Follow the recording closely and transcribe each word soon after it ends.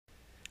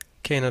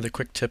Okay, another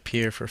quick tip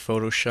here for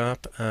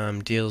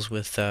Photoshop deals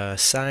with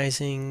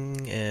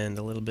sizing and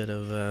a little bit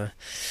of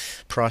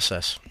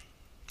process.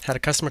 Had a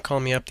customer call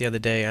me up the other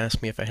day,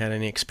 asked me if I had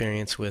any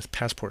experience with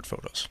passport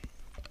photos.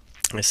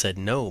 I said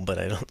no, but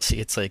I don't see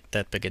it's like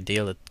that big a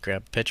deal to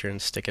grab a picture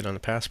and stick it on a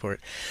passport.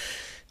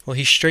 Well,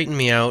 he straightened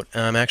me out.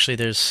 Actually,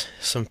 there's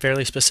some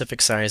fairly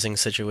specific sizing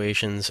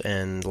situations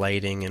and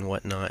lighting and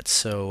whatnot,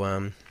 so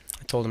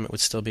I told him it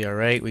would still be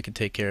alright. We could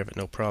take care of it,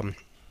 no problem.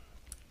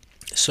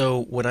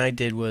 So what I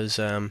did was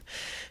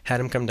had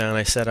him come down.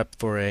 I set up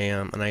for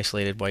an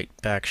isolated white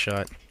back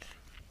shot.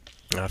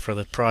 For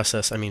the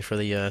process, for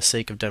the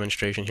sake of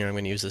demonstration here, I'm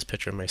going to use this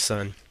picture of my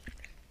son.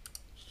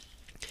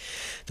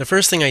 The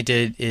first thing I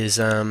did is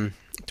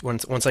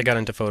once I got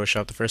into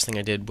Photoshop, the first thing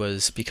I did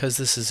was, because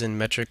this is in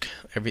metric,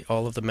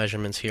 all of the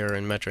measurements here are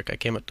in metric, I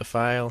came up to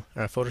File,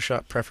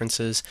 Photoshop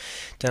Preferences,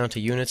 down to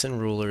Units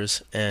and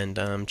Rulers,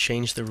 and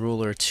changed the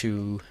ruler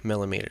to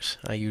millimeters.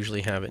 I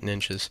usually have it in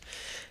inches,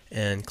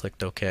 and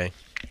clicked OK.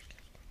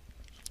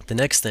 The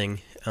next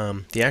thing,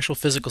 the actual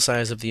physical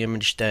size of the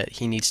image that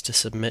he needs to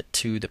submit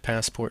to the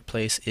passport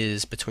place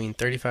is between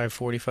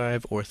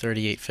 3545 or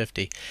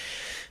 3850.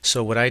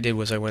 So what I did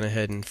was I went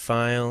ahead and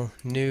File,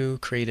 New,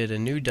 created a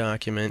new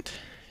document,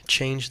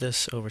 changed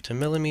this over to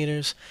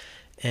millimeters,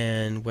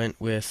 and went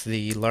with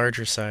the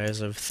larger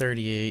size of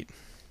 38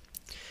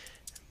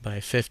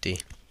 by 50.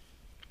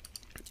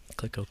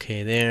 Click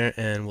OK there,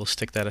 and we'll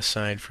stick that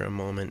aside for a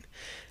moment.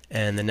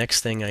 And the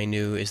next thing I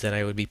knew is that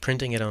I would be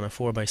printing it on a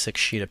 4x6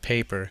 sheet of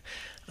paper.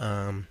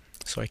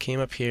 So I came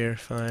up here,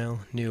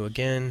 File, New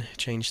again,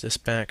 change this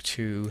back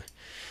to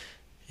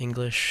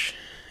English,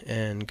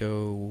 and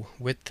go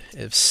width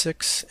of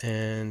 6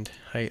 and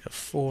height of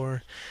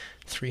 4,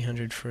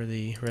 300 for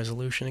the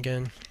resolution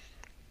again,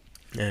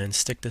 and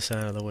stick this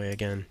out of the way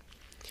again.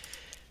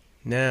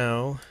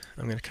 Now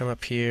I'm going to come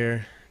up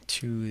here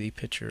to the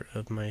picture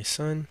of my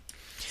son,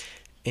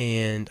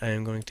 and I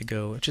am going to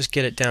go just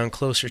get it down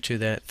closer to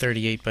that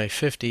 38 by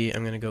 50.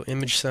 I'm going to go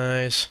image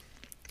size,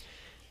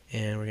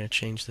 and we're going to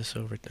change this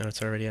over. Now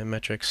it's already at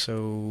metric,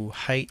 so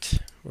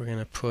height we're going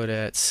to put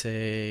at,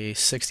 say,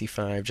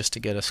 65 just to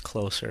get us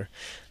closer,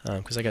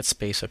 because I got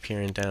space up here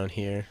and down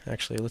here.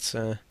 Actually, let's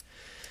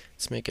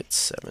make it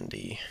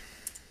 70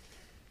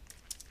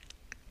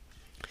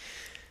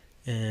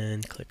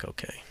 and click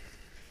OK.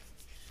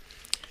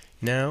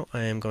 Now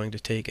I am going to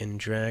take and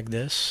drag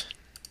this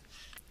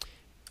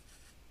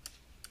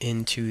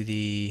into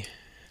the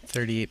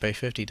 38 by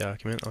 50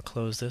 document. I'll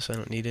close this, I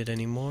don't need it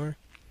anymore.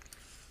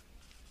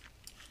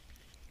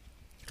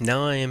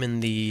 Now I am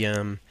in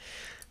the,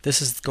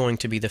 this is going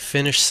to be the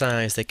finished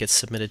size that gets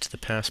submitted to the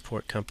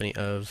passport company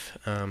of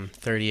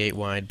 38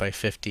 wide by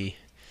 50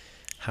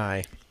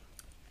 high.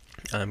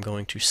 I'm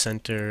going to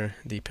center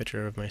the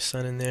picture of my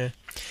son in there.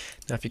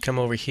 Now if you come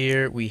over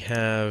here, we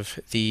have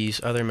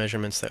these other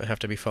measurements that have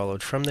to be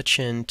followed. From the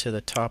chin to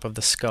the top of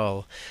the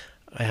skull,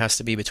 it has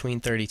to be between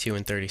 32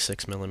 and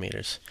 36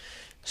 millimeters.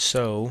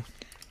 So,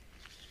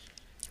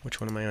 which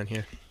one am I on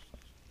here?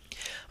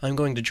 I'm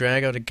going to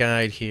drag out a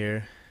guide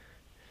here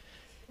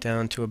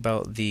down to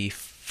about the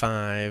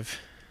 5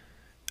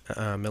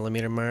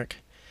 millimeter mark,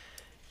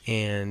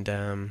 and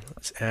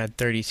let's add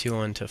 32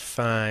 onto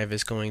 5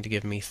 is going to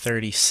give me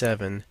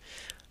 37,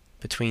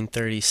 between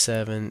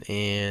 37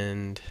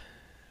 and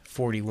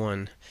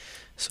 41.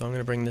 So I'm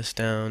going to bring this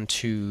down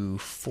to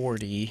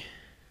 40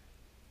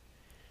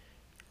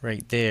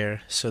 right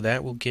there, so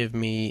that will give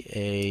me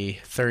a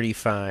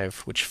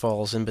 35, which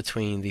falls in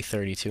between the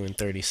 32 and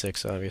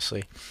 36,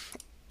 obviously.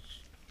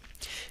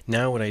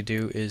 Now what I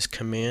do is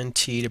Command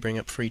T to bring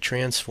up Free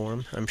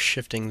Transform. I'm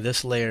shifting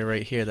this layer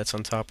right here that's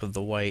on top of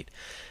the white,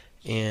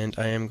 and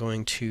I am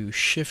going to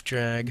Shift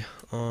Drag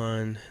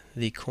on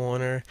the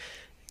corner,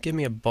 give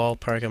me a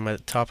ballpark on the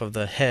top of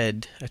the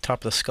head, top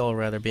of the skull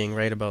rather, being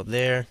right about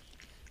there,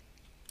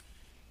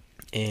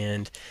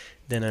 and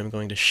then I'm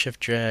going to Shift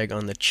Drag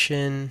on the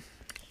chin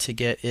to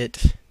get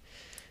it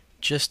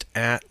just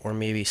at or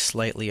maybe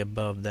slightly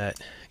above that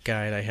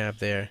guide I have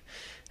there,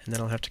 and then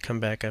I'll have to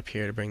come back up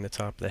here to bring the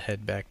top of the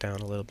head back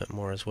down a little bit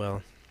more as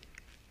well.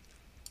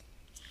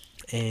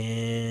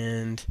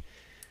 And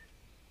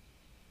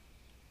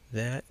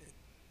that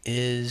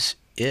is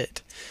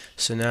it.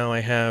 So now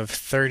I have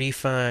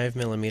 35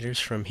 millimeters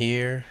from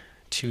here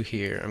to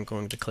here. I'm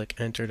going to click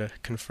Enter to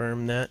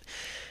confirm that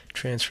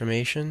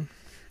transformation.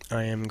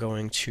 I am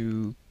going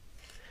to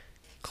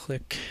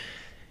click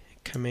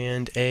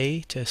Command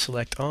A to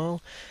select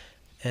all,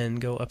 and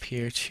go up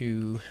here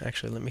to,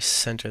 actually let me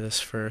center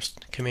this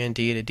first, Command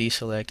D to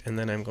deselect, and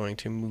then I'm going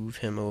to move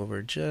him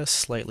over just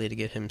slightly to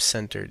get him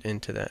centered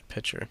into that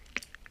picture,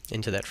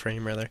 into that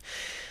frame rather.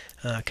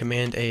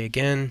 Command A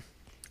again,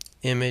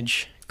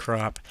 image,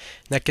 crop,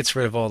 and that gets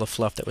rid of all the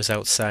fluff that was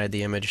outside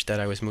the image that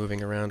I was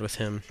moving around with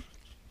him.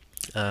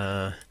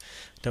 Don't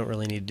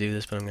really need to do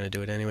this, but I'm going to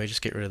do it anyway.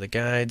 Just get rid of the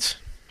guides,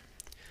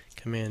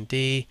 Command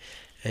D,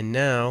 and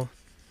now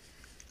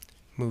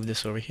move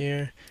this over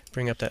here,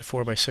 bring up that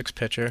 4x6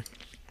 picture,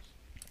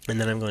 and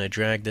then I'm going to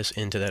drag this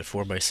into that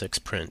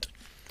 4x6 print.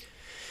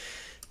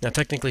 Now,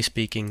 technically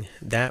speaking,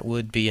 that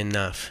would be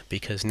enough,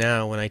 because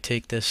now when I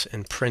take this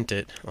and print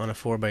it on a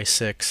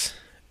 4x6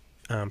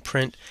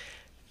 print,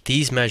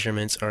 these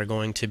measurements are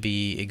going to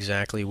be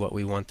exactly what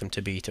we want them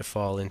to be to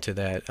fall into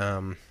that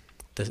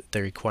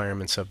the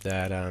requirements of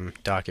that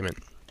document.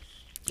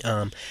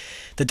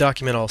 The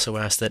document also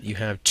asks that you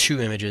have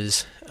 2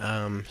 images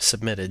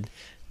submitted.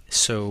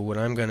 So what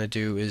I'm going to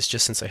do is,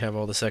 just since I have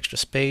all this extra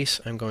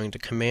space, I'm going to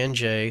Command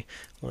J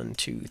 1,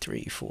 2,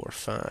 3, 4,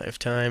 5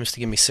 times to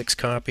give me 6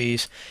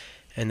 copies,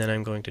 and then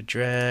I'm going to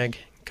drag,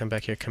 come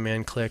back here,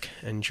 Command click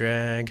and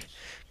drag,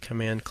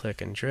 Command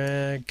click and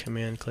drag,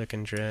 Command click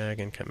and drag,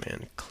 and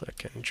Command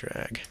click and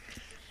drag.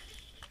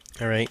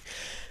 Alright.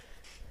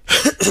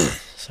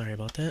 Sorry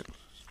about that.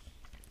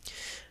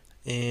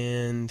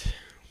 And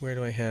where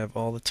do I have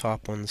all the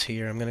top ones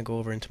here? I'm going to go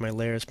over into my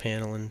layers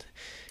panel and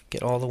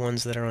get all the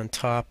ones that are on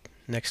top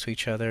next to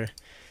each other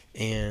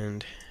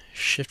and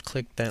shift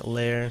click that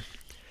layer,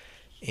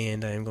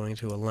 and I'm going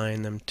to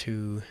align them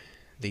to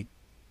the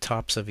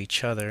tops of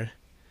each other,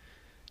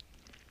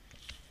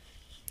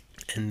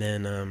 and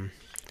then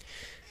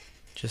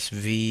just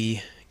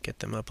V, get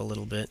them up a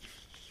little bit,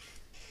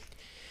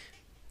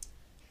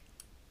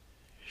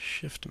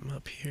 shift them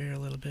up here a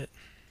little bit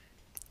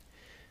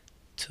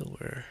till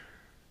we're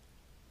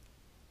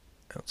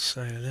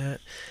outside of that,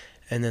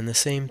 and then the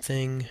same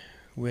thing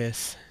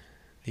with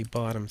the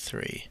bottom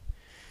 3.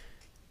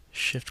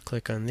 Shift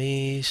click on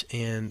these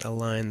and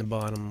align the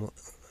bottom,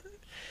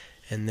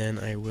 and then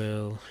I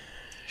will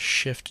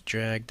shift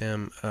drag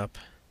them up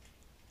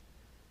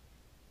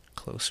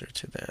closer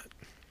to that.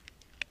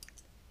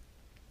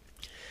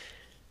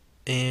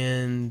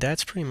 And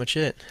that's pretty much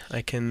it.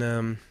 I can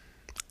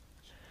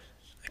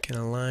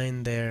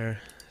align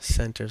their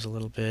centers a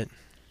little bit,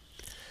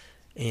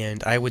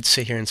 and I would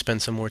sit here and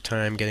spend some more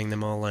time getting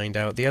them all lined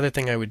out. The other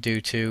thing I would do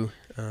too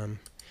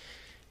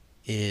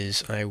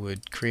is I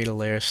would create a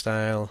layer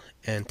style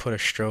and put a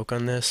stroke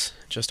on this,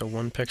 just a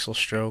 1 pixel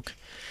stroke,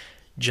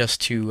 just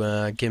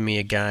to give me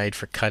a guide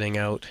for cutting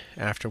out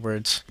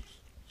afterwards.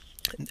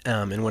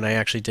 And when I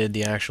actually did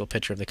the actual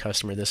picture of the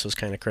customer, this was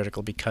kind of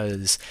critical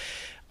because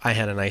I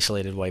had an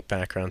isolated white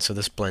background, so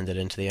this blended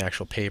into the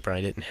actual paper.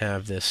 I didn't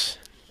have this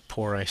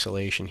poor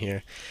isolation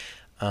here.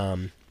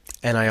 And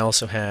I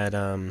also had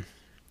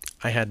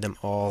I had them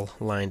all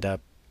lined up,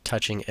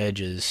 touching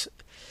edges,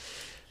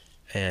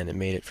 and it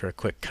made it for a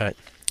quick cut.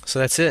 So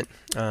that's it.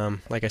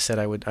 Like I said,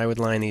 I would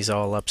line these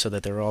all up so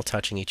that they're all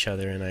touching each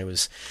other, and I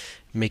was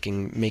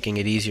making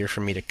it easier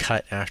for me to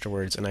cut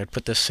afterwards. And I'd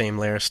put this same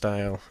layer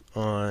style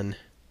on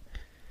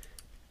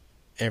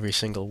every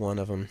single one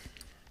of them,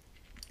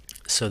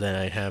 so that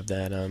I'd have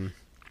that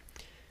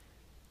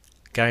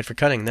guide for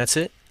cutting. That's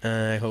it.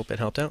 I hope it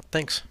helped out.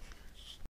 Thanks.